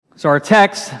So our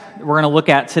text that we're going to look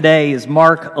at today is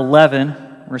Mark 11.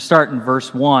 We're starting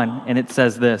verse 1, and it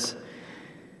says this.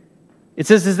 It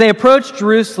says, as they approached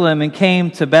Jerusalem and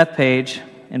came to Bethphage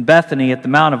and Bethany at the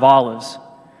Mount of Olives,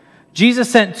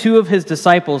 Jesus sent two of his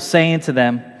disciples, saying to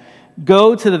them,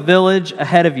 go to the village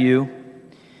ahead of you,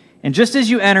 and just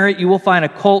as you enter it, you will find a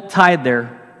colt tied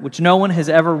there, which no one has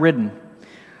ever ridden.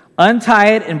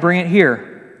 Untie it and bring it here.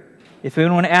 If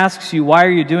anyone asks you, why are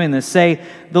you doing this? Say,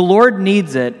 the Lord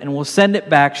needs it, and will send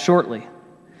it back shortly.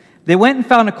 They went and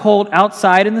found a colt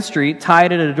outside in the street,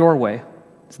 tied at a doorway.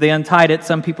 As they untied it,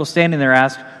 some people standing there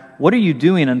asked, what are you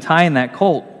doing untying that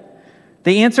colt?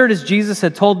 They answered as Jesus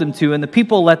had told them to, and the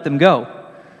people let them go.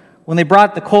 When they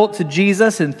brought the colt to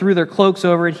Jesus and threw their cloaks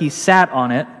over it, he sat on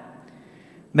it.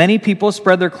 Many people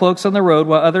spread their cloaks on the road,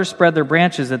 while others spread their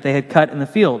branches that they had cut in the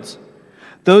fields.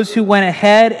 Those who went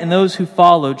ahead and those who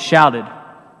followed shouted,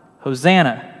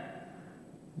 Hosanna!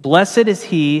 Blessed is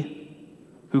he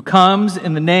who comes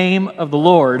in the name of the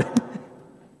Lord.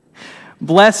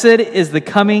 Blessed is the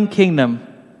coming kingdom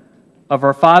of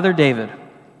our father David.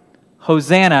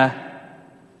 Hosanna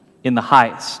in the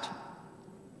highest.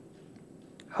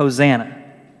 Hosanna.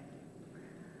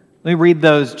 Let me read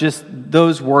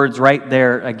those words right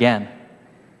there again.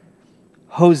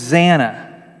 Hosanna.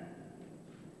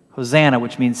 Hosanna,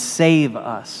 which means save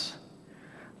us.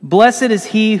 Blessed is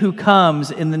he who comes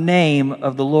in the name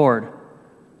of the Lord.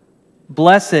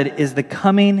 Blessed is the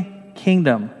coming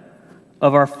kingdom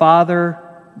of our father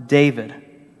David.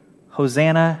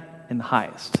 Hosanna in the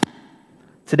highest.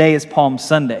 Today is Palm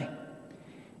Sunday.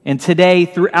 And today,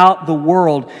 throughout the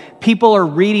world, people are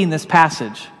reading this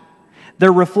passage.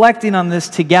 They're reflecting on this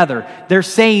together. They're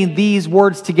saying these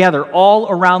words together all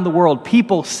around the world.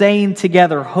 People saying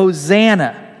together,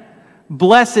 Hosanna.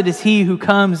 Blessed is he who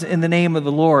comes in the name of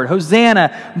the Lord.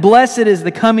 Hosanna, blessed is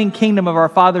the coming kingdom of our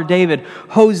father David.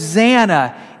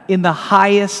 Hosanna in the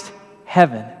highest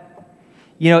heaven.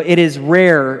 You know, it is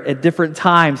rare at different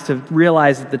times to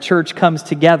realize that the church comes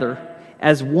together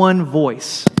as one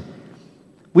voice.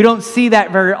 We don't see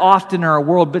that very often in our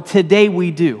world, but today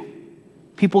we do.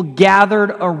 People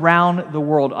gathered around the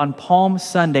world on Palm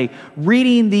Sunday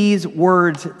reading these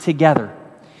words together.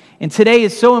 And today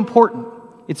is so important.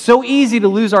 It's so easy to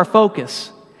lose our focus,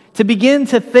 to begin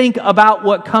to think about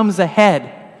what comes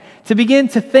ahead, to begin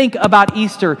to think about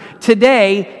Easter.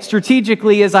 Today,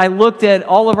 strategically, as I looked at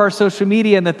all of our social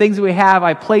media and the things we have,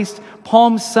 I placed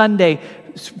Palm Sunday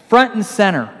front and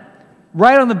center,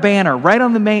 right on the banner, right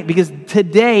on the main, because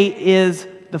today is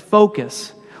the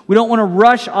focus. We don't want to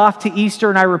rush off to Easter,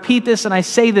 and I repeat this and I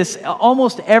say this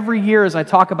almost every year as I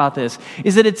talk about this,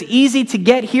 is that it's easy to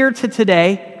get here to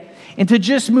today and to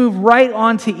just move right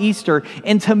on to Easter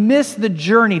and to miss the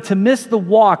journey, to miss the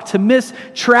walk, to miss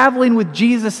traveling with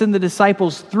Jesus and the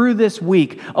disciples through this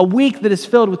week, a week that is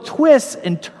filled with twists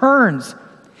and turns.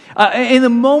 In the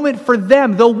moment for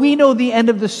them, though we know the end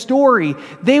of the story,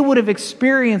 they would have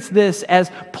experienced this as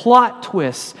plot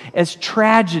twists, as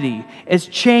tragedy, as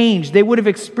change. They would have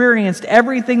experienced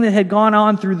everything that had gone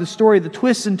on through the story, the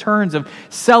twists and turns of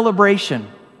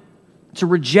celebration, to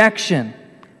rejection,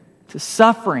 to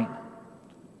suffering,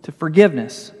 to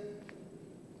forgiveness.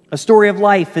 A story of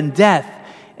life and death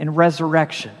and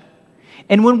resurrection.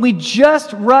 And when we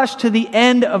just rush to the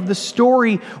end of the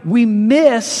story, we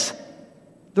miss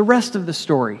the rest of the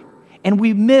story. And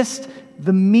we missed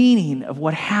the meaning of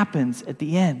what happens at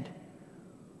the end.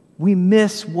 We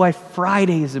miss why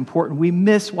Friday is important. We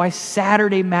miss why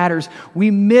Saturday matters. We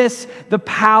miss the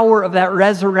power of that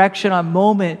resurrection on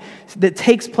moment that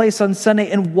takes place on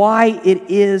Sunday and why it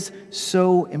is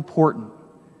so important.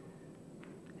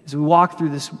 As we walk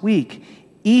through this week,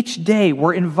 each day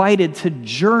we're invited to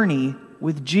journey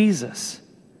with Jesus,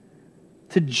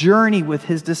 to journey with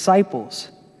his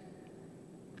disciples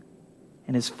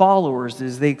and his followers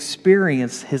as they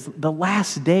experience the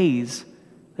last days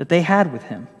that they had with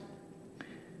him.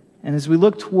 And as we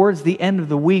look towards the end of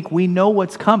the week, we know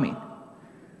what's coming.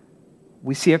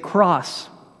 We see a cross.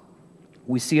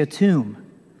 We see a tomb.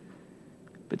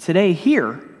 But today,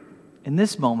 here, in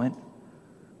this moment,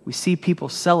 we see people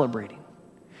celebrating,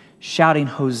 shouting,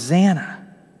 Hosanna!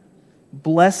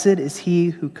 Blessed is he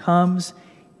who comes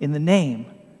in the name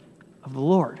of the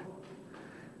Lord.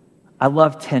 I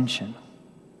love tension.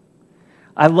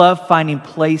 I love finding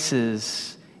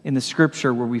places in the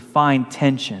Scripture where we find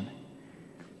tension.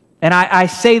 And I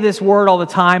say this word all the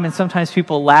time, and sometimes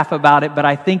people laugh about it, but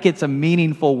I think it's a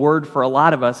meaningful word for a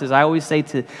lot of us, as I always say,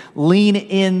 to lean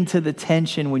into the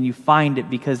tension when you find it,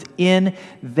 because in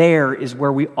there is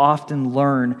where we often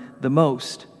learn the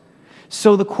most.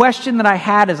 So the question that I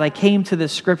had as I came to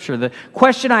this scripture, the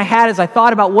question I had as I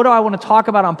thought about what do I want to talk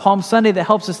about on Palm Sunday that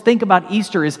helps us think about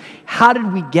Easter is, how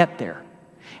did we get there?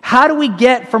 How do we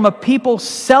get from a people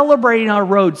celebrating our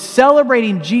road,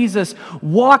 celebrating Jesus,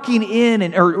 walking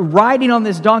in or riding on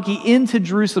this donkey into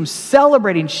Jerusalem,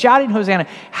 celebrating, shouting Hosanna?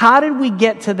 How did we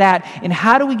get to that? And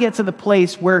how do we get to the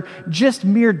place where just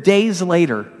mere days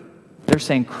later, they're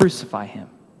saying, crucify him?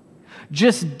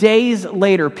 Just days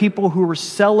later, people who were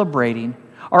celebrating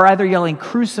are either yelling,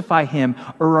 crucify him,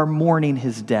 or are mourning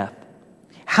his death.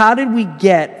 How did we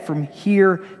get from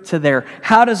here to there?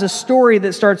 How does a story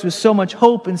that starts with so much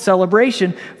hope and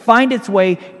celebration find its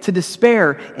way to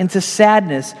despair and to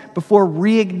sadness before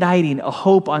reigniting a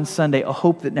hope on Sunday, a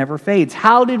hope that never fades?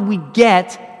 How did we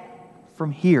get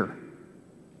from here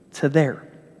to there?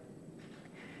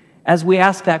 As we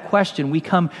ask that question, we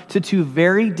come to two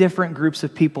very different groups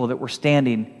of people that were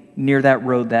standing near that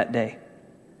road that day.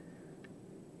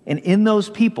 And in those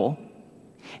people,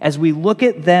 as we look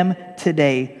at them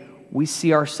today, we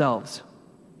see ourselves.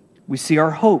 We see our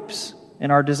hopes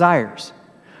and our desires.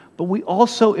 But we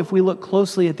also, if we look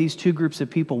closely at these two groups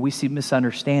of people, we see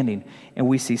misunderstanding and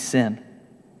we see sin.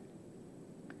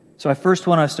 So I first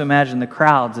want us to imagine the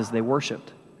crowds as they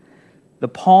worshiped, the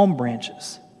palm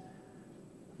branches,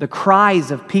 the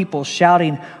cries of people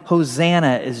shouting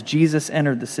Hosanna as Jesus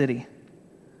entered the city.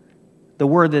 The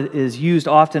word that is used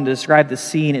often to describe the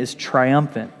scene is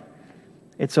triumphant.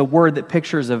 It's a word that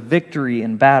pictures a victory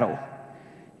in battle.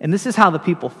 And this is how the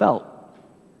people felt.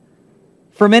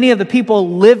 For many of the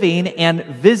people living and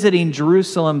visiting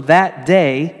Jerusalem that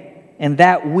day and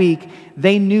that week,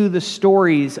 they knew the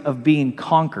stories of being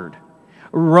conquered.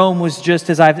 Rome was just,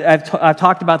 as I've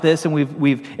talked about this and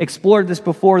we've explored this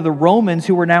before, the Romans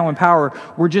who were now in power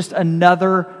were just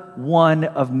another one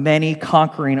of many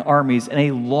conquering armies and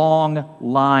a long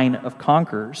line of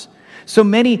conquerors. So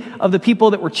many of the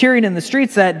people that were cheering in the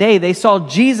streets that day, they saw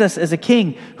Jesus as a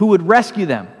king who would rescue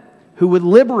them, who would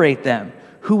liberate them,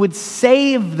 who would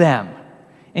save them.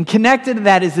 And connected to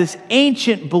that is this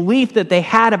ancient belief that they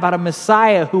had about a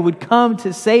Messiah who would come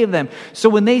to save them. So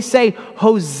when they say,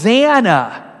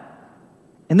 Hosanna,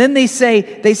 and then they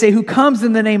say, who comes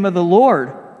in the name of the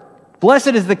Lord? Blessed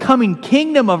is the coming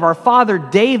kingdom of our father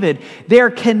David. They are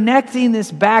connecting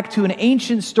this back to an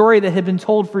ancient story that had been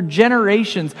told for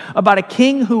generations about a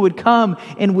king who would come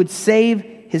and would save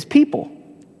his people.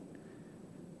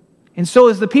 And so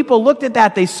as the people looked at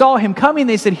that, they saw him coming.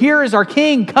 They said, here is our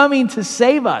king coming to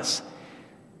save us.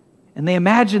 And they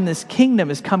imagined this kingdom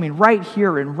is coming right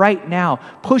here and right now,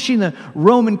 pushing the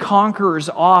Roman conquerors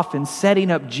off and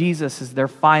setting up Jesus as their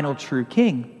final true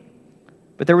king.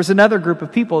 But there was another group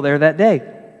of people there that day,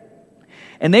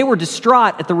 and they were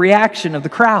distraught at the reaction of the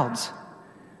crowds.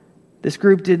 This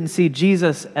group didn't see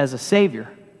Jesus as a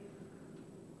savior.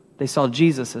 They saw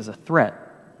Jesus as a threat.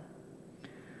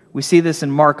 We see this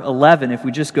in Mark 11, if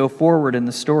we just go forward in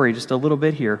the story just a little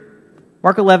bit here.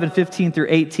 Mark 11, 15 through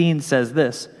 18 says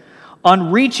this,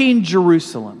 on reaching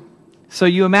Jerusalem. So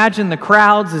you imagine the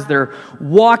crowds as they're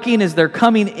walking, as they're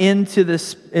coming into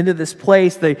this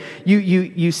place.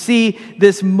 You see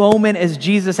this moment as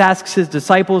Jesus asks his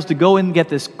disciples to go and get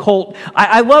this colt.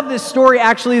 I love this story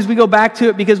actually as we go back to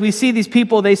it because we see these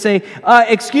people, they say,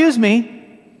 excuse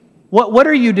me, what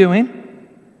are you doing?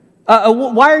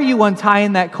 Why are you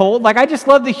untying that colt? Like, I just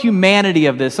love the humanity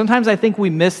of this. Sometimes I think we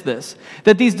miss this.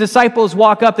 That these disciples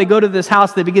walk up, they go to this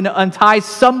house, they begin to untie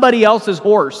somebody else's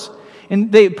horse. And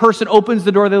the person opens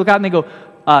the door, they look out and they go,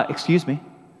 excuse me,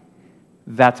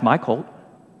 that's my colt.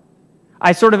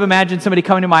 I sort of imagine somebody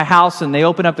coming to my house and they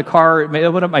open up the car, they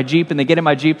open up my Jeep and they get in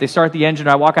my Jeep, they start the engine,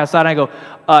 I walk outside and I go,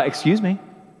 excuse me,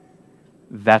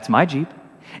 that's my Jeep.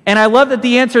 And I love that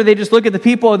the answer, they just look at the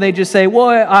people and they just say,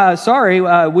 well, sorry,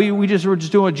 we were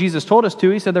just doing what Jesus told us to.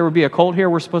 He said there would be a colt here,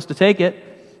 we're supposed to take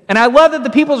it. And I love that the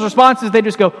people's response is they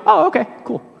just go, oh, okay,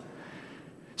 cool.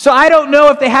 So I don't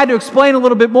know if they had to explain a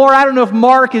little bit more. I don't know if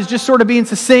Mark is just sort of being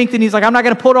succinct and he's like, I'm not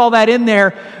going to put all that in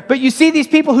there. But you see these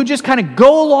people who just kind of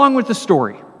go along with the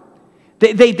story.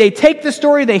 They take the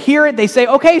story, they hear it, they say,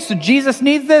 okay, so Jesus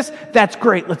needs this. That's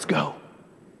great, let's go.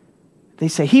 They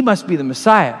say, he must be the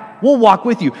Messiah. We'll walk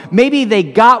with you. Maybe they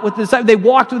got with the disciples. They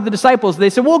walked with the disciples.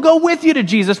 They said, we'll go with you to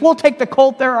Jesus. We'll take the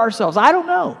colt there ourselves. I don't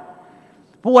know.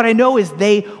 But what I know is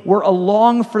they were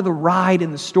along for the ride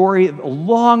in the story,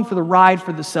 along for the ride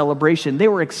for the celebration. They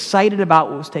were excited about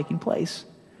what was taking place.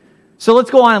 So let's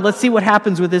go on and let's see what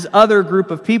happens with this other group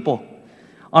of people.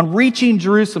 On reaching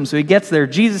Jerusalem, so he gets there,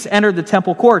 Jesus entered the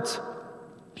temple courts.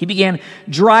 He began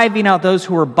driving out those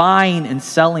who were buying and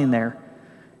selling there.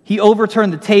 He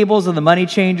overturned the tables of the money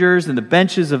changers and the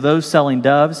benches of those selling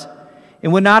doves.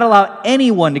 and would not allow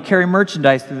anyone to carry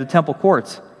merchandise through the temple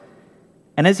courts.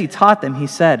 And as he taught them, he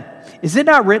said, "Is it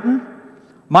not written,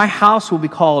 'My house will be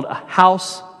called a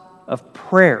house of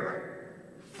prayer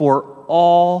for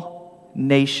all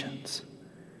nations'?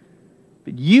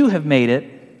 But you have made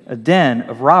it a den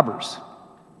of robbers."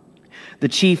 The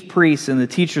chief priests and the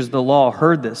teachers of the law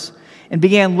heard this and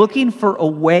began looking for a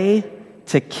way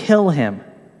to kill him,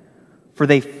 for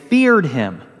they feared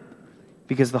him,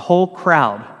 because the whole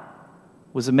crowd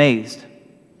was amazed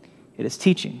at his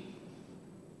teaching.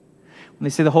 When they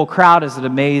say the whole crowd is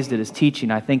amazed at his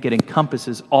teaching, I think it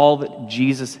encompasses all that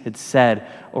Jesus had said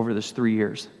over those 3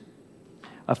 years.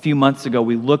 A few months ago,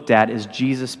 we looked at as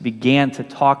Jesus began to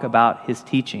talk about his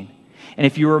teaching. And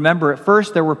if you remember, at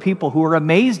first there were people who were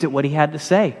amazed at what he had to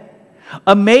say.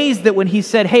 Amazed that when he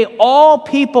said, "Hey, all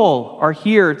people are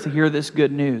here to hear this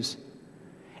good news."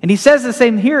 And he says the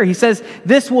same here. He says,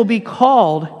 this will be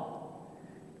called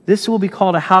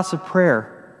a house of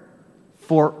prayer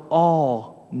for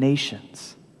all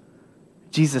nations.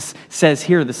 Jesus says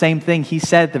here the same thing he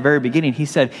said at the very beginning. He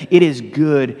said, it is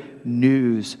good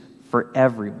news for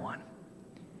everyone.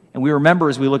 And we remember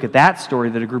as we look at that story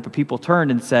that a group of people turned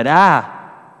and said,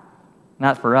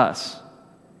 not for us.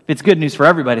 If it's good news for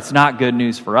everybody, it's not good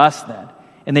news for us then.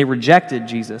 And they rejected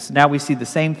Jesus. Now we see the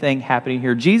same thing happening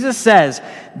here. Jesus says,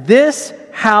 this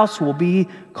house will be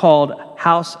called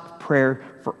house of prayer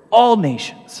for all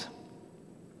nations.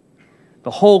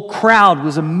 The whole crowd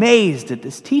was amazed at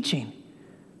this teaching.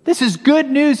 This is good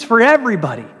news for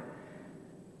everybody.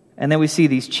 And then we see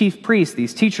these chief priests,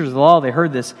 these teachers of the law, they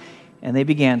heard this, and they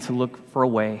began to look for a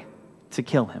way to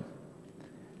kill him.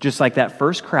 Just like that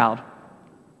first crowd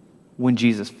when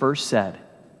Jesus first said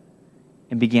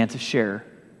and began to share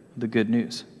the good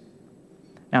news.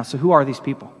 Now, so who are these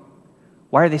people?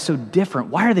 Why are they so different?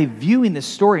 Why are they viewing this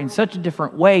story in such a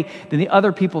different way than the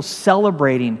other people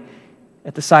celebrating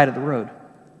at the side of the road?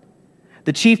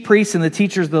 The chief priests and the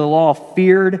teachers of the law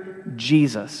feared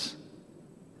Jesus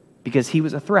because he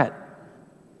was a threat.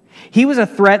 He was a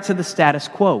threat to the status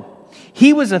quo.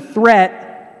 He was a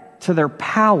threat to their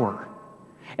power.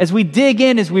 As we dig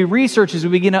in, as we research, as we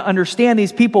begin to understand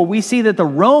these people, we see that the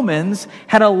Romans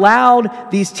had allowed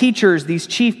these teachers, these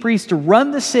chief priests, to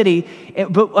run the city,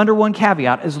 but under one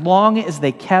caveat, as long as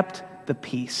they kept the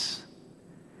peace.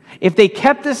 If they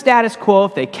kept the status quo,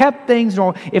 if they kept things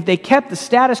normal, if they kept the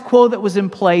status quo that was in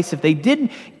place, if they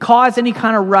didn't cause any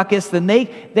kind of ruckus, then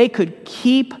they could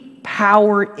keep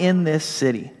power in this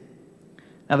city.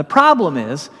 Now, the problem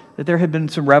is that there had been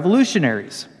some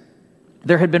revolutionaries.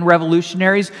 There had been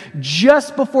revolutionaries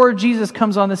just before Jesus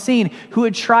comes on the scene who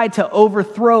had tried to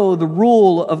overthrow the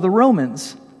rule of the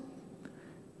Romans.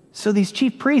 So these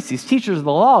chief priests, these teachers of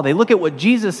the law, they look at what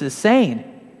Jesus is saying.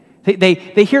 They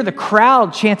hear the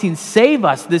crowd chanting, "Save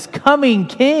us, this coming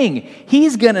king.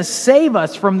 He's going to save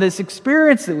us from this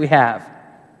experience that we have."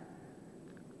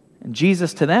 And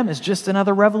Jesus to them is just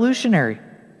another revolutionary.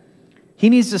 He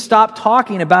needs to stop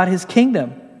talking about his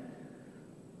kingdom.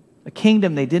 A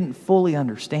kingdom they didn't fully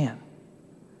understand.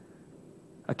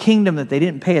 A kingdom that they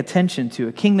didn't pay attention to.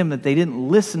 A kingdom that they didn't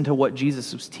listen to what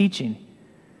Jesus was teaching.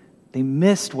 They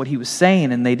missed what he was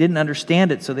saying and they didn't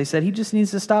understand it. So they said, he just needs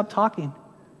to stop talking.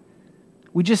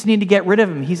 We just need to get rid of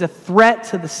him. He's a threat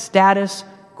to the status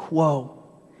quo.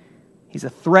 He's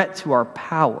a threat to our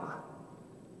power.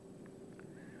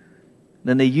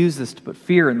 Then they use this to put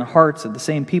fear in the hearts of the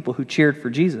same people who cheered for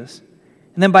Jesus.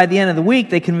 And then by the end of the week,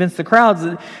 they convinced the crowds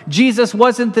that Jesus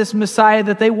wasn't this Messiah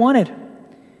that they wanted.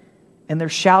 And their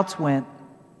shouts went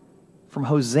from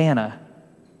Hosanna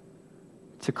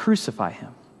to crucify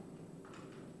him.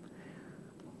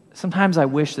 Sometimes I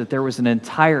wish that there was an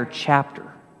entire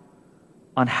chapter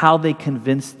on how they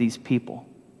convinced these people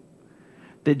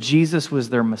that Jesus was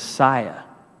their Messiah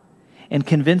and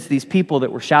convinced these people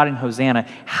that were shouting Hosanna.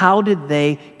 How did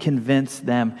they convince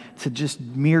them to just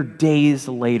mere days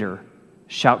later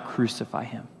shout, "Crucify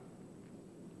him"?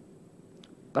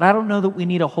 But I don't know that we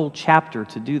need a whole chapter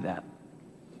to do that.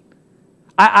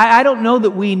 I don't know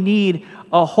that we need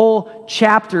a whole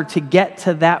chapter to get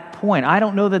to that point. I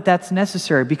don't know that that's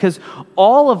necessary because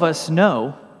all of us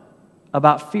know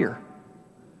about fear.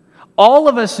 All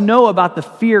of us know about the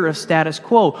fear of status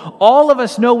quo. All of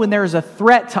us know when there is a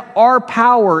threat to our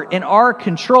power and our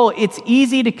control, it's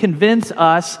easy to convince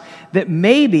us that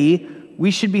maybe we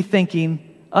should be thinking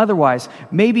otherwise.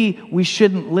 Maybe we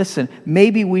shouldn't listen.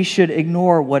 Maybe we should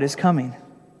ignore what is coming.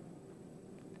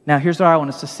 Now, here's what I want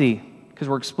us to see, because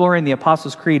we're exploring the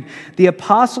Apostles' Creed. The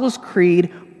Apostles'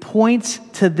 Creed points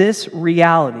to this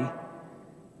reality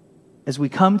as we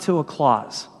come to a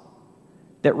clause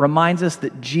that reminds us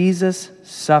that Jesus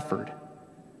suffered,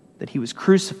 that he was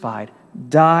crucified,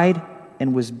 died,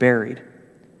 and was buried.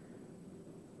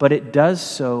 But it does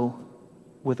so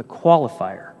with a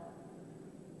qualifier,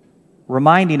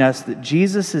 reminding us that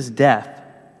Jesus' death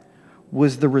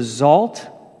was the result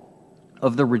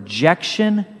of the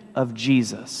rejection of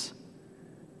Jesus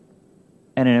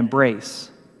and an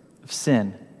embrace of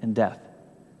sin and death.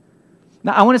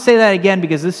 Now, I want to say that again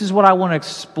because this is what I want to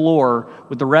explore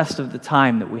with the rest of the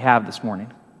time that we have this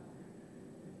morning.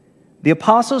 The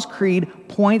Apostles' Creed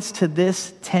points to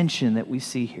this tension that we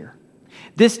see here.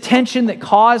 This tension that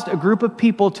caused a group of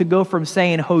people to go from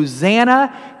saying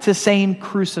Hosanna to saying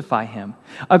crucify him.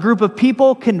 A group of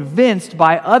people convinced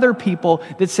by other people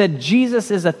that said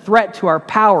Jesus is a threat to our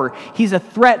power. He's a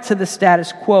threat to the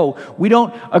status quo. We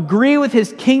don't agree with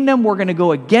his kingdom. We're going to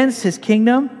go against his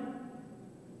kingdom.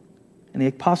 And the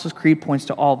Apostles' Creed points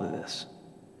to all of this.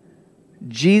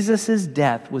 Jesus'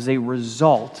 death was a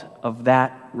result of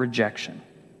that rejection.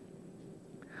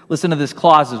 Listen to this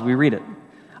clause as we read it.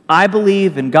 I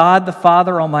believe in God the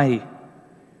Father Almighty,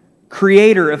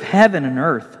 creator of heaven and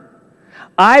earth.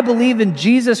 I believe in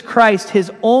Jesus Christ,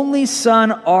 his only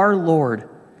Son, our Lord,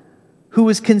 who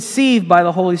was conceived by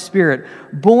the Holy Spirit,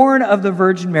 born of the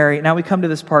Virgin Mary. Now we come to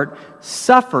this part,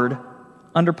 suffered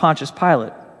under Pontius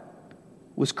Pilate,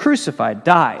 was crucified,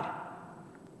 died,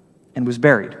 and was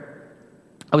buried.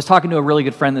 I was talking to a really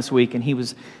good friend this week, and he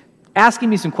was asking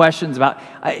me some questions about,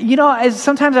 as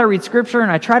sometimes I read Scripture and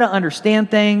I try to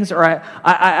understand things, or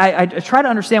I try to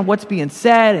understand what's being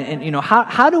said, and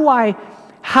how do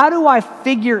I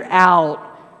figure out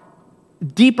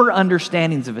deeper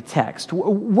understandings of a text?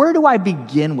 Where do I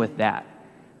begin with that?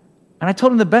 And I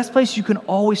told him the best place you can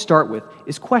always start with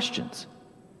is questions.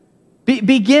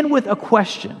 Begin with a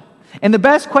question. And the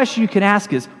best question you can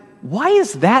ask is, why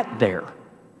is that there?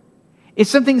 If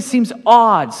something seems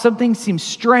odd, something seems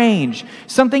strange,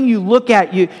 something you look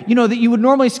at, that you would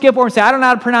normally skip over and say, I don't know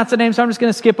how to pronounce the name, so I'm just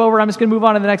going to skip over, I'm just going to move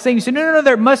on to the next thing. You say, no,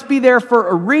 there must be there for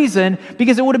a reason,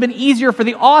 because it would have been easier for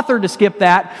the author to skip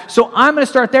that. So I'm going to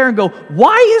start there and go,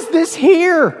 why is this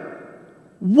here?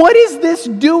 What is this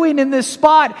doing in this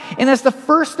spot? And that's the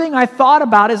first thing I thought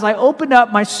about as I opened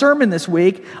up my sermon this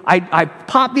week. I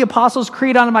popped the Apostles'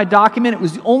 Creed onto my document. It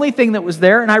was the only thing that was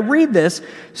there. And I read this,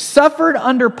 suffered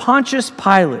under Pontius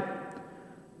Pilate.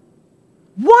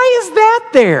 Why is that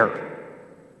there?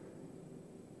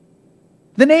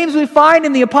 The names we find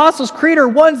in the Apostles' Creed are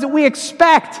ones that we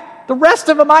expect. The rest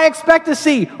of them I expect to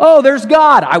see. Oh, there's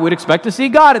God. I would expect to see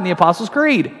God in the Apostles'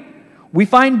 Creed. We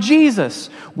find Jesus.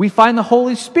 We find the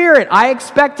Holy Spirit. I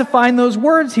expect to find those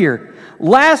words here.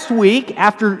 Last week,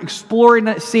 after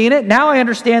exploring, seeing it, now I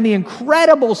understand the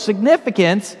incredible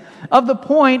significance of the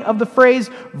point of the phrase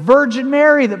Virgin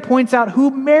Mary that points out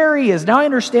who Mary is. Now I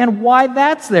understand why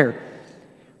that's there.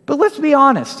 But let's be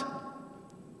honest.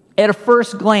 At a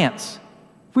first glance,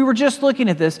 if we were just looking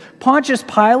at this, Pontius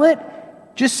Pilate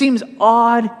just seems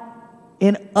odd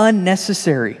and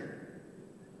unnecessary.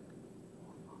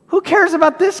 Who cares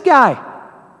about this guy?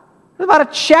 There's about a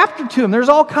chapter to him. There's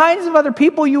all kinds of other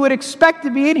people you would expect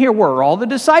to be in here. Where are all the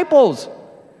disciples?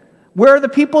 Where are the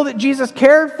people that Jesus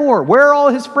cared for? Where are all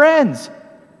his friends?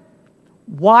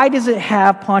 Why does it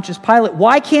have Pontius Pilate?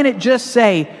 Why can't it just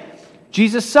say,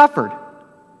 Jesus suffered,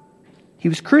 he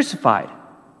was crucified,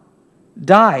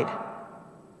 died,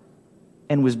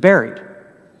 and was buried?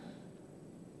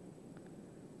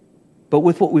 But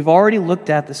with what we've already looked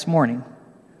at this morning,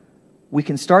 we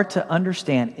can start to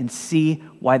understand and see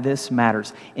why this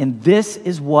matters. And this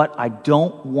is what I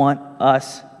don't want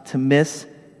us to miss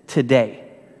today.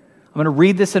 I'm going to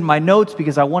read this in my notes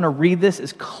because I want to read this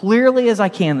as clearly as I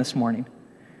can this morning.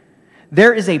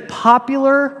 There is a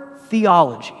popular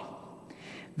theology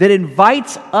that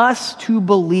invites us to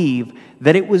believe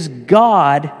that it was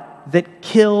God that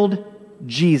killed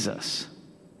Jesus.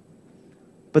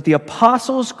 But the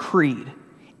Apostles' Creed,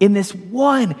 in this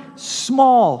one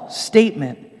small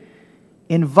statement,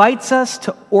 invites us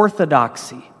to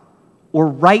orthodoxy or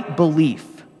right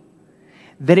belief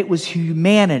that it was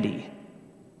humanity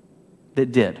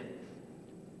that did.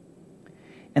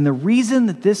 And the reason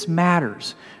that this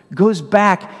matters goes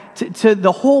back to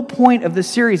the whole point of the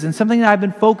series, and something that I've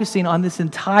been focusing on this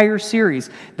entire series,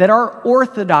 that our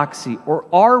orthodoxy or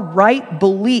our right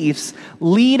beliefs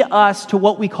lead us to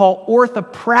what we call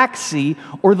orthopraxy,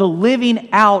 or the living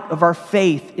out of our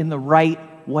faith in the right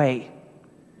way.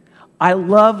 I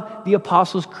love the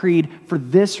Apostles' Creed for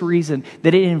this reason,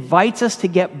 that it invites us to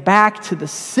get back to the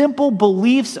simple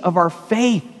beliefs of our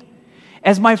faith.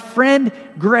 As my friend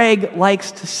Greg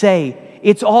likes to say,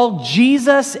 it's all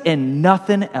Jesus and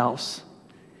nothing else.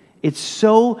 It's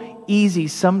so easy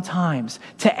sometimes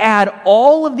to add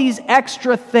all of these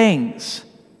extra things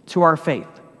to our faith.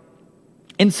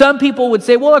 And some people would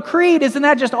say, well, a creed, isn't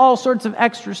that just all sorts of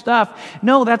extra stuff?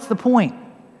 No, that's the point.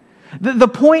 The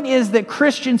point is that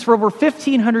Christians for over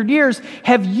 1,500 years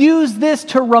have used this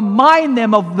to remind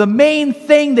them of the main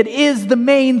thing that is the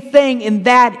main thing, and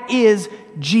that is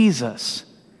Jesus.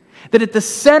 That at the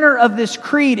center of this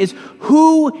creed is,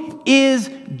 who is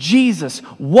Jesus?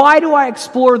 Why do I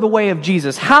explore the way of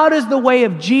Jesus? How does the way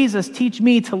of Jesus teach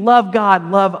me to love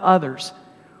God, love others?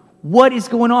 What is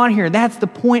going on here? That's the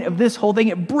point of this whole thing.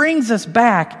 It brings us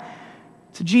back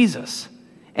to Jesus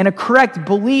and a correct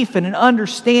belief and an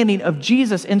understanding of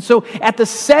Jesus. And so at the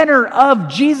center of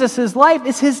Jesus' life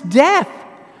is his death.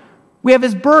 We have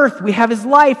his birth, we have his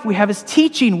life, we have his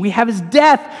teaching, we have his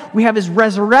death, we have his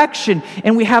resurrection,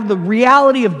 and we have the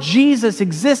reality of Jesus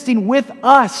existing with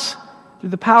us through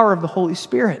the power of the Holy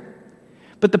Spirit.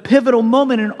 But the pivotal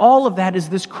moment in all of that is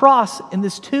this cross and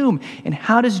this tomb. And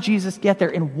how does Jesus get there?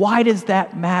 And why does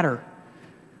that matter?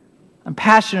 I'm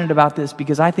passionate about this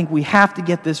because I think we have to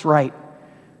get this right,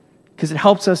 because it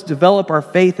helps us develop our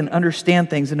faith and understand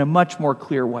things in a much more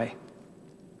clear way.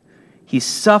 He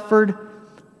suffered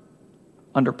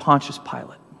under Pontius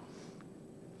Pilate.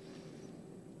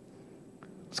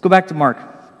 Let's go back to Mark.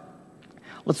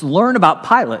 Let's learn about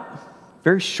Pilate,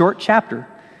 very short chapter,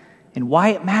 and why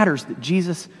it matters that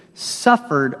Jesus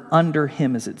suffered under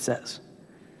him, as it says.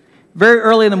 Very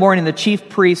early in the morning, the chief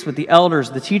priests with the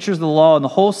elders, the teachers of the law, and the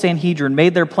whole Sanhedrin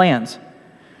made their plans.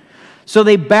 So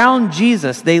they bound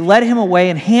Jesus, they led him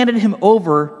away and handed him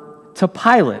over to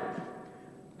Pilate.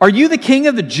 "Are you the king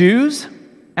of the Jews?"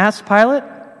 asked Pilate.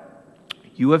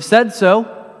 "You have said so,"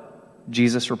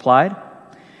 Jesus replied.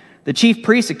 The chief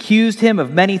priests accused him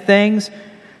of many things.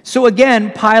 So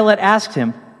again, Pilate asked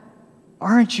him,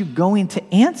 "Aren't you going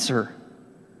to answer?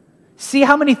 See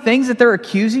how many things that they're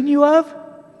accusing you of?"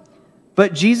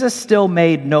 But Jesus still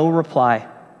made no reply,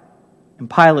 and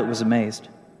Pilate was amazed.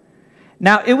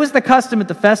 Now, it was the custom at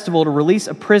the festival to release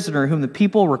a prisoner whom the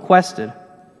people requested.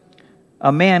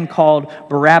 A man called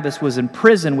Barabbas was in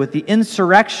prison with the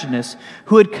insurrectionists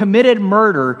who had committed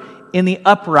murder in the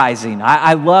uprising.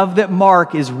 I love that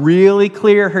Mark is really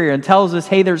clear here and tells us,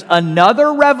 hey, there's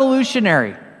another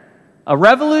revolutionary, a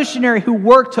revolutionary who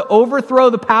worked to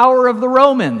overthrow the power of the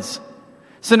Romans.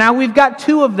 So now we've got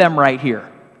two of them right here.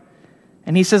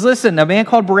 And he says, listen, a man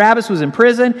called Barabbas was in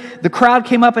prison. The crowd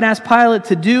came up and asked Pilate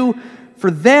to do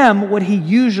for them what he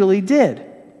usually did.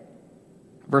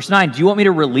 Verse 9, "Do you want me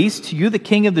to release to you the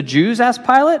king of the Jews?" asked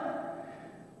Pilate,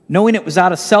 knowing it was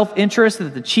out of self-interest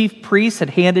that the chief priests had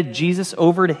handed Jesus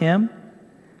over to him.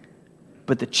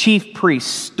 But the chief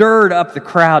priests stirred up the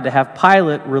crowd to have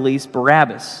Pilate release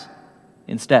Barabbas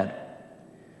instead.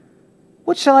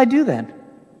 "What shall I do then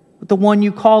with the one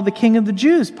you call the king of the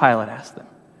Jews?" Pilate asked them.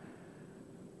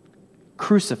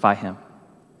 "Crucify him,"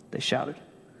 they shouted.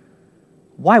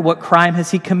 "Why, what crime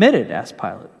has he committed?" asked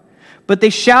Pilate. But they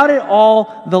shouted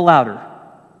all the louder,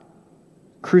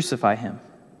 "Crucify him."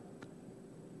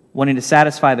 Wanting to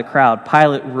satisfy the crowd,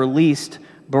 Pilate released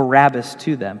Barabbas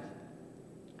to them.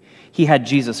 He had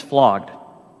Jesus flogged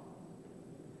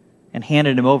and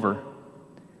handed him over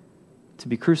to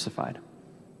be crucified.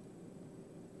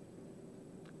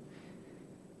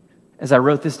 As I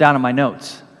wrote this down in my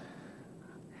notes,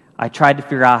 I tried to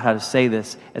figure out how to say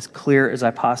this as clear as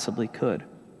I possibly could.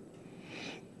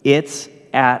 It's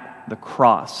at the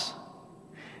cross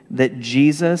that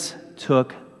Jesus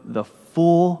took the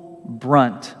full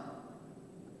brunt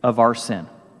of our sin.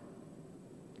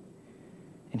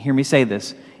 And hear me say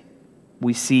this,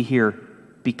 we see here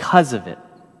because of it,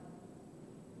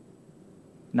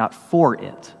 not for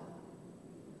it.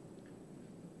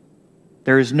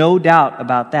 There is no doubt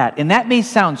about that. And that may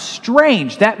sound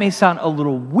strange. That may sound a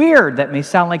little weird. That may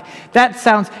sound like that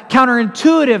sounds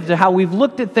counterintuitive to how we've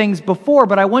looked at things before.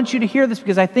 But I want you to hear this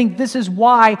because I think this is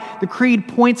why the creed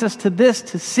points us to this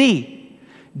to see.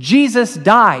 Jesus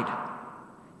died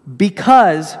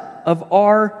because of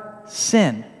our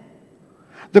sin.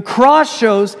 The cross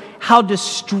shows how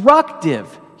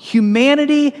destructive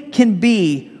humanity can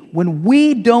be when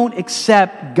we don't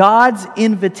accept God's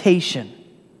invitation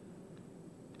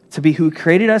to be who He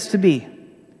created us to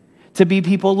be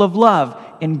people of love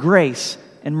and grace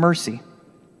and mercy.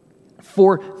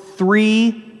 For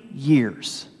 3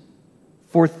 years,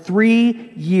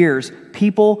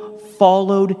 people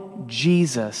followed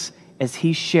Jesus as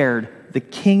He shared the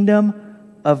kingdom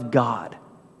of God.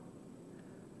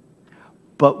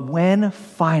 But when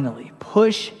finally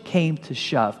push came to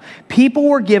shove, people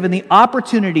were given the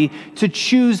opportunity to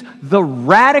choose the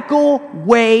radical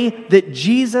way that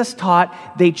Jesus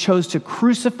taught. They chose to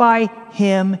crucify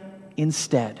him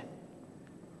instead.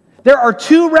 There are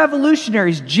two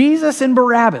revolutionaries, Jesus and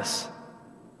Barabbas.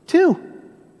 Two.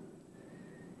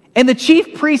 And the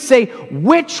chief priests say,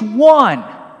 which one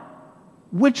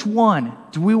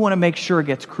do we want to make sure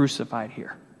gets crucified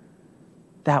here?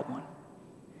 That one.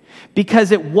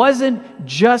 Because it wasn't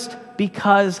just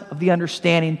because of the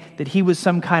understanding that he was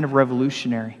some kind of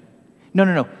revolutionary.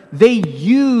 No. They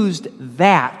used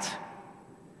that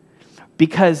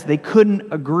because they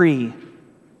couldn't agree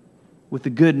with the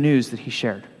good news that he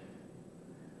shared.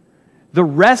 The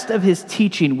rest of his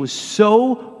teaching was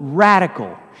so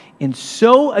radical and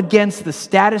so against the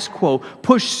status quo,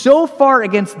 pushed so far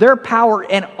against their power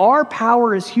and our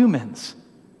power as humans,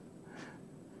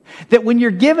 that when you're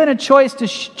given a choice to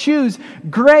choose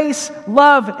grace,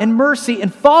 love, and mercy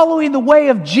and following the way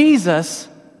of Jesus,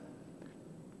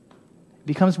 it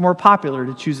becomes more popular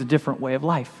to choose a different way of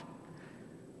life.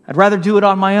 I'd rather do it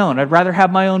on my own. I'd rather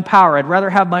have my own power. I'd rather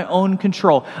have my own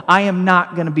control. I am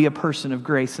not going to be a person of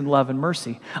grace and love and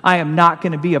mercy. I am not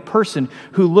going to be a person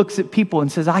who looks at people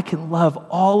and says, I can love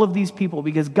all of these people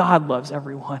because God loves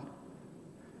everyone.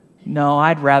 No,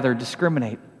 I'd rather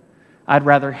discriminate. I'd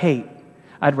rather hate.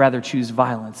 I'd rather choose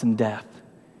violence and death.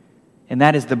 And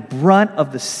that is the brunt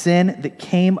of the sin that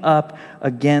came up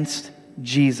against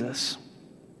Jesus.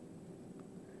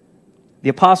 The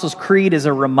Apostles' Creed is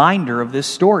a reminder of this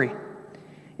story.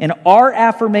 And our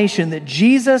affirmation that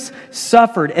Jesus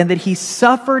suffered and that he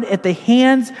suffered at the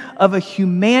hands of a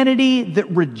humanity that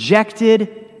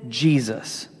rejected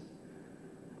Jesus.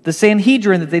 The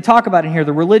Sanhedrin that they talk about in here,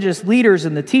 the religious leaders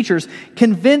and the teachers,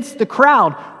 convinced the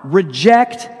crowd,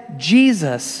 reject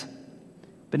Jesus.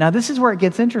 But now this is where it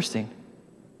gets interesting.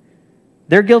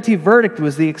 Their guilty verdict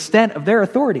was the extent of their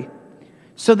authority.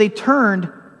 So they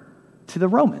turned to the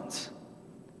Romans.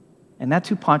 And that's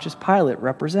who Pontius Pilate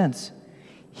represents.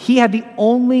 He had the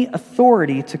only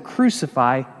authority to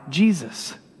crucify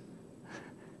Jesus.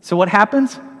 So what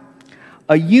happens?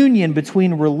 A union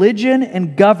between religion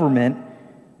and government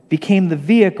became the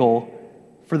vehicle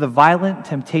for the violent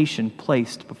temptation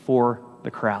placed before the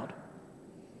crowd.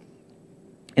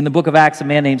 In the book of Acts, a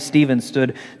man named Stephen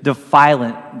stood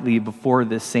defiantly before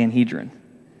this Sanhedrin.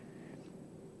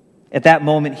 At that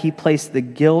moment, he placed the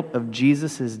guilt of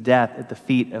Jesus' death at the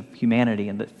feet of humanity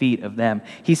and the feet of them.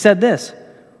 He said this,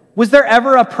 "Was there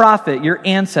ever a prophet your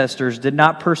ancestors did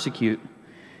not persecute?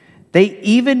 They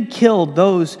even killed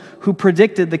those who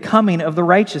predicted the coming of the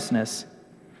righteousness.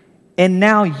 And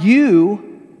now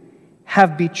you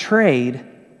have betrayed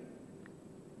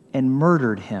and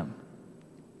murdered him."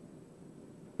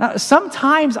 Now,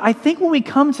 sometimes I think when we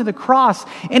come to the cross,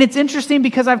 and it's interesting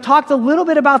because I've talked a little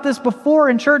bit about this before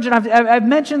in church, and I've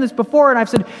mentioned this before, and I've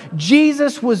said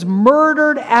Jesus was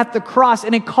murdered at the cross,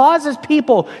 and it causes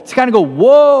people to kind of go,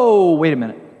 whoa, wait a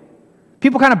minute.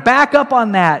 People kind of back up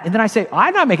on that, and then I say,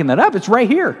 I'm not making that up, it's right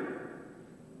here.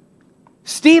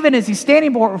 Stephen, as he's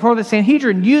standing before the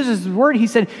Sanhedrin, uses the word, he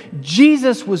said,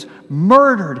 Jesus was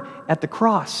murdered at the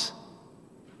cross.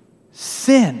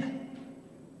 Sin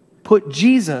put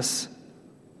Jesus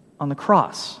on the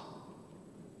cross.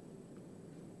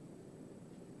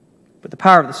 But the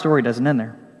power of the story doesn't end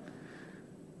there.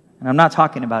 And I'm not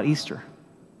talking about Easter.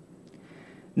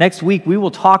 Next week, we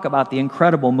will talk about the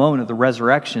incredible moment of the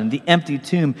resurrection, the empty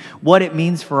tomb, what it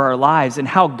means for our lives, and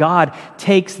how God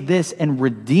takes this and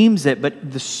redeems it.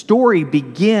 But the story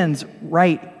begins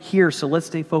right here. So let's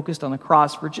stay focused on the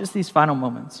cross for just these final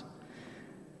moments.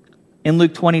 In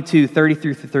Luke 22,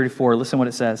 33 through 34, listen what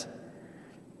it says.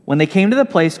 When they came to the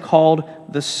place called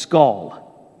the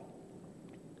Skull,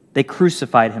 they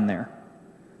crucified him there,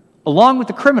 along with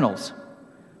the criminals,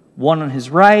 one on his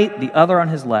right, the other on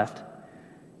his left.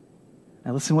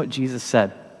 Now listen what Jesus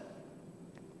said.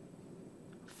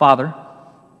 Father,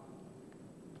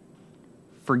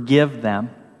 forgive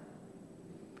them,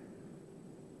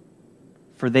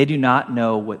 for they do not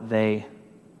know what they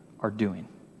are doing.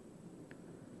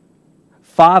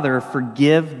 Father,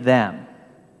 forgive them,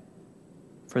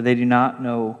 for they do not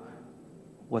know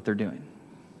what they're doing.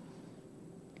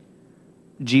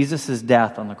 Jesus'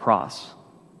 death on the cross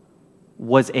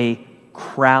was a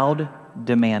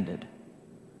crowd-demanded,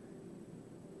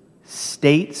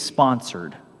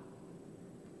 state-sponsored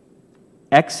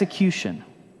execution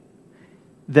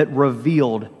that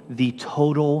revealed the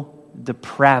total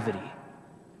depravity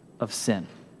of sin.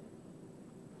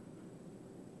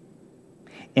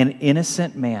 An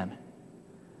innocent man,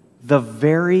 the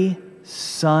very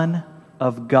Son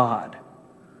of God,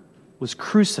 was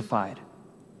crucified,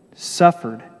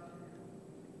 suffered,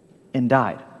 and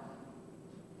died.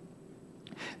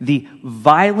 The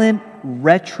violent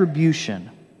retribution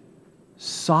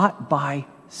sought by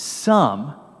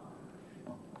some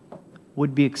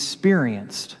would be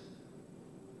experienced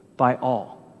by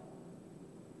all.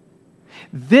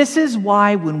 This is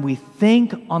why when we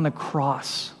think on the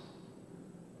cross,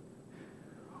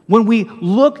 when we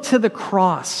look to the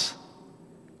cross,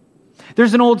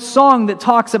 there's an old song that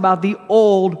talks about the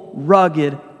old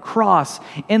rugged cross.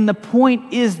 And the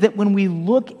point is that when we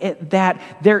look at that,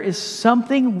 there is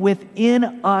something within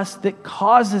us that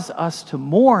causes us to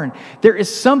mourn. There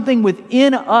is something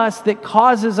within us that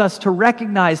causes us to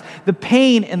recognize the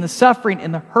pain and the suffering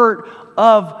and the hurt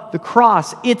of the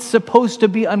cross. It's supposed to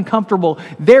be uncomfortable.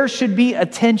 There should be a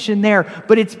tension there,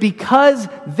 but it's because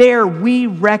there we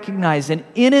recognize an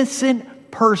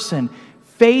innocent person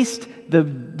faced the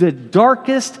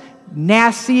darkest,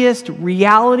 nastiest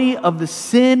reality of the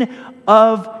sin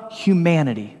of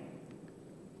humanity.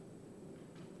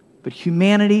 But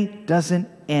humanity doesn't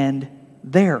end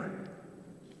there.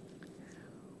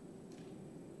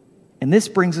 And this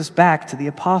brings us back to the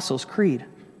Apostles' Creed.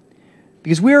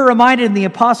 Because we are reminded in the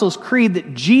Apostles' Creed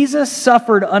that Jesus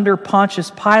suffered under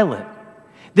Pontius Pilate.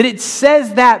 That it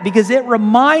says that because it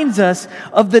reminds us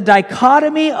of the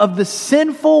dichotomy of the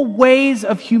sinful ways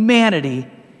of humanity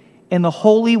and the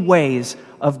holy ways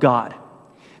of God.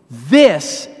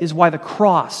 This is why the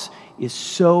cross is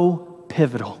so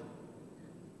pivotal.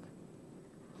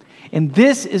 And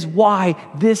this is why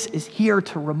this is here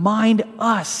to remind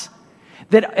us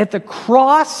that at the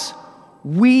cross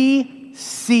we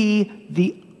see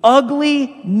the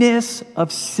ugliness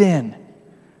of sin.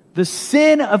 The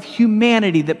sin of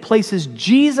humanity that places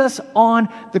Jesus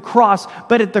on the cross.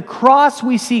 But at the cross,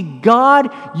 we see God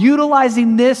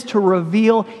utilizing this to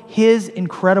reveal His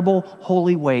incredible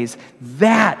holy ways.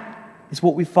 That is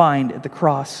what we find at the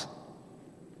cross.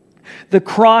 The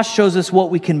cross shows us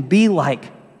what we can be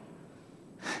like.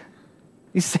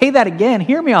 You say that again.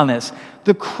 Hear me on this.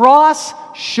 The cross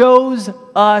shows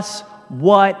us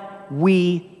what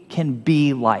we can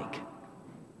be like.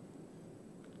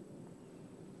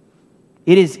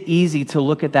 It is easy to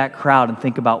look at that crowd and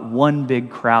think about one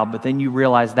big crowd, but then you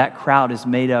realize that crowd is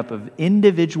made up of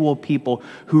individual people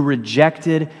who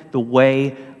rejected the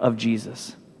way of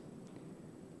Jesus.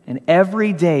 And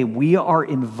every day we are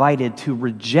invited to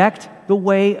reject the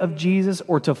way of Jesus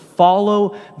or to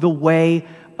follow the way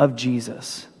of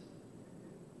Jesus.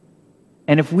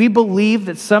 And if we believe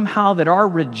that somehow that our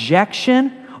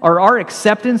rejection or our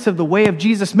acceptance of the way of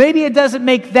Jesus, maybe it doesn't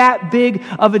make that big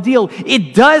of a deal.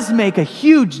 It does make a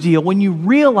huge deal when you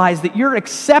realize that your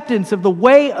acceptance of the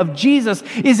way of Jesus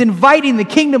is inviting the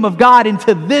kingdom of God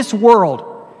into this world,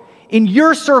 in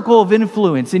your circle of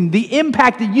influence, in the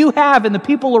impact that you have in the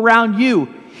people around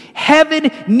you.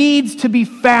 Heaven needs to be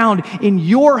found in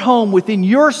your home, within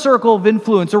your circle of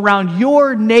influence, around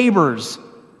your neighbors.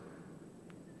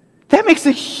 That makes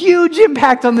a huge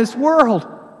impact on this world.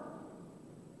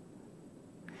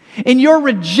 And your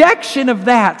rejection of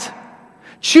that,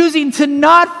 choosing to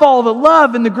not follow the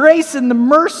love and the grace and the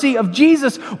mercy of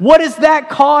Jesus, what does that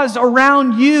cause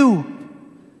around you?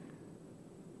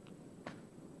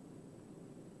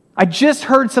 I just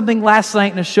heard something last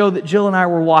night in a show that Jill and I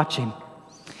were watching.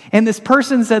 And this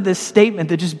person said this statement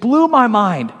that just blew my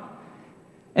mind.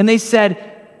 And they said,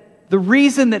 the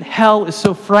reason that hell is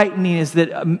so frightening is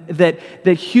that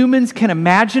humans can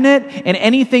imagine it, and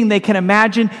anything they can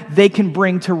imagine, they can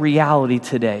bring to reality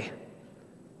today.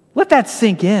 Let that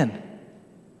sink in.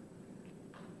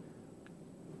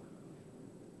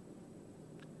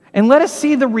 And let us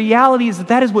see the realities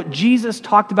that is what Jesus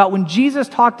talked about. When Jesus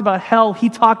talked about hell, He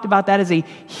talked about that as a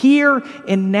here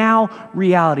and now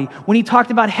reality. When He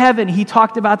talked about heaven, He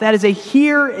talked about that as a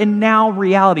here and now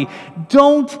reality.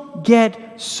 Don't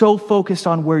get so focused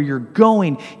on where you're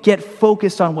going. Get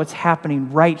focused on what's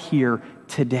happening right here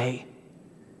today.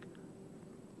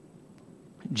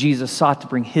 Jesus sought to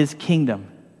bring His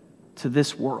kingdom to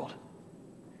this world,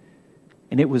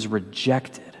 and it was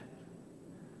rejected.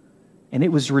 And it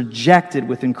was rejected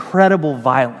with incredible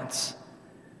violence,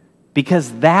 because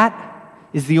that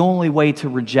is the only way to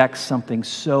reject something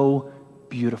so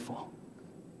beautiful.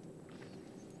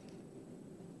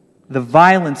 The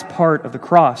violence part of the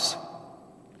cross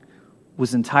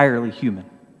was entirely human.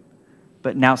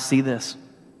 But now see this.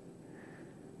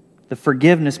 The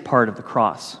forgiveness part of the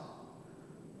cross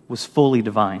was fully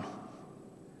divine.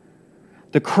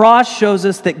 The cross shows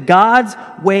us that God's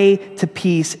way to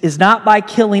peace is not by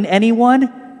killing anyone,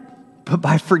 but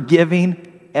by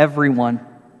forgiving everyone.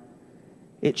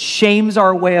 It shames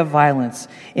our way of violence,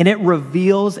 and it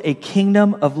reveals a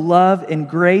kingdom of love and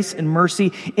grace and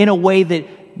mercy in a way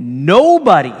that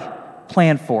nobody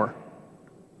planned for,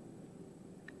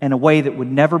 in a way that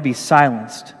would never be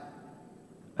silenced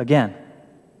again.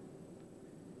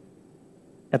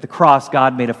 At the cross,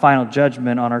 God made a final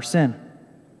judgment on our sin.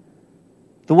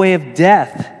 The way of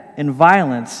death and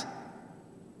violence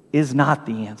is not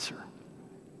the answer.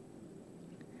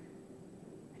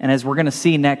 And as we're going to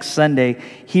see next Sunday,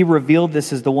 he revealed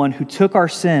this as the one who took our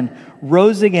sin,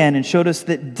 rose again, and showed us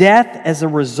that death as a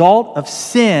result of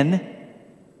sin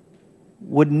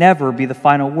would never be the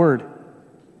final word.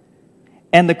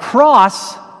 And the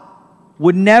cross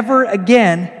would never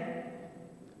again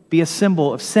be a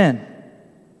symbol of sin,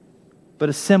 but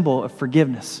a symbol of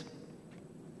forgiveness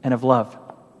and of love.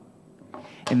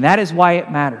 And that is why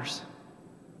it matters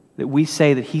that we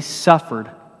say that he suffered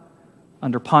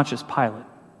under Pontius Pilate.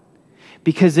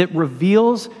 Because it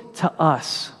reveals to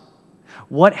us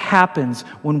what happens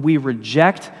when we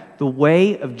reject the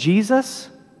way of Jesus,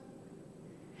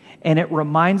 and it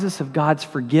reminds us of God's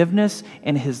forgiveness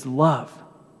and his love.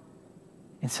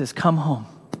 And says, come home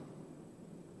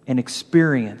and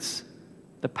experience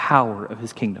the power of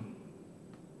his kingdom.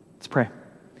 Let's pray.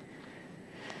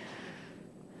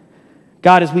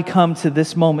 God, as we come to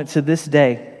this moment, to this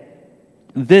day,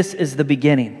 this is the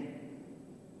beginning.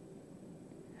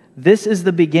 This is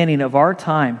the beginning of our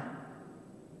time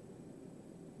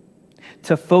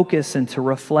to focus and to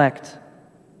reflect.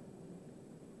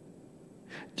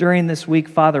 During this week,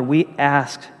 Father, we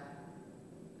ask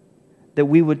that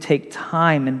we would take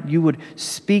time and you would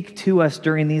speak to us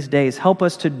during these days. Help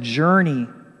us to journey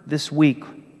this week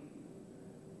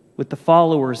with the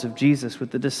followers of Jesus,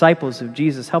 with the disciples of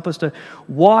Jesus. Help us to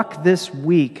walk this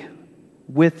week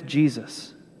with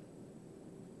Jesus.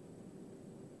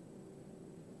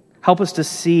 Help us to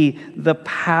see the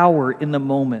power in the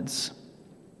moments.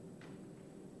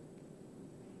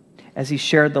 As he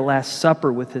shared the Last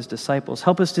Supper with his disciples.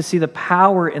 Help us to see the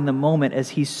power in the moment as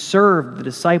he served the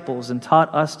disciples and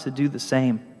taught us to do the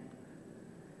same.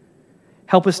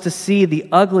 Help us to see the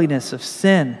ugliness of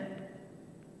sin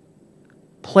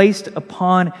placed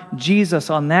upon Jesus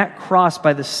on that cross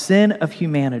by the sin of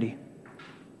humanity.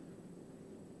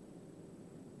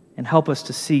 And help us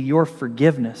to see your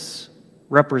forgiveness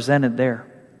represented there.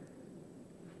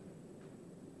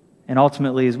 And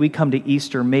ultimately, as we come to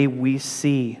Easter, may we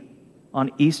see on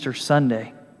Easter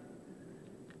Sunday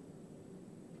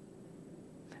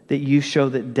that you show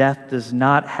that death does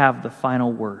not have the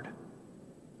final word.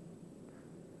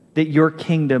 That your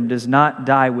kingdom does not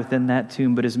die within that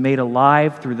tomb, but is made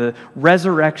alive through the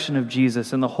resurrection of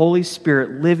Jesus and the Holy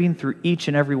Spirit living through each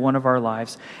and every one of our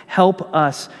lives. Help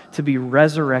us to be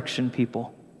resurrection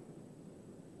people,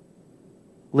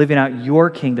 living out your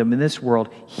kingdom in this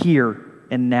world here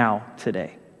and now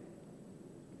today.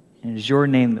 And it is your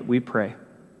name that we pray.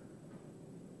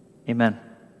 Amen.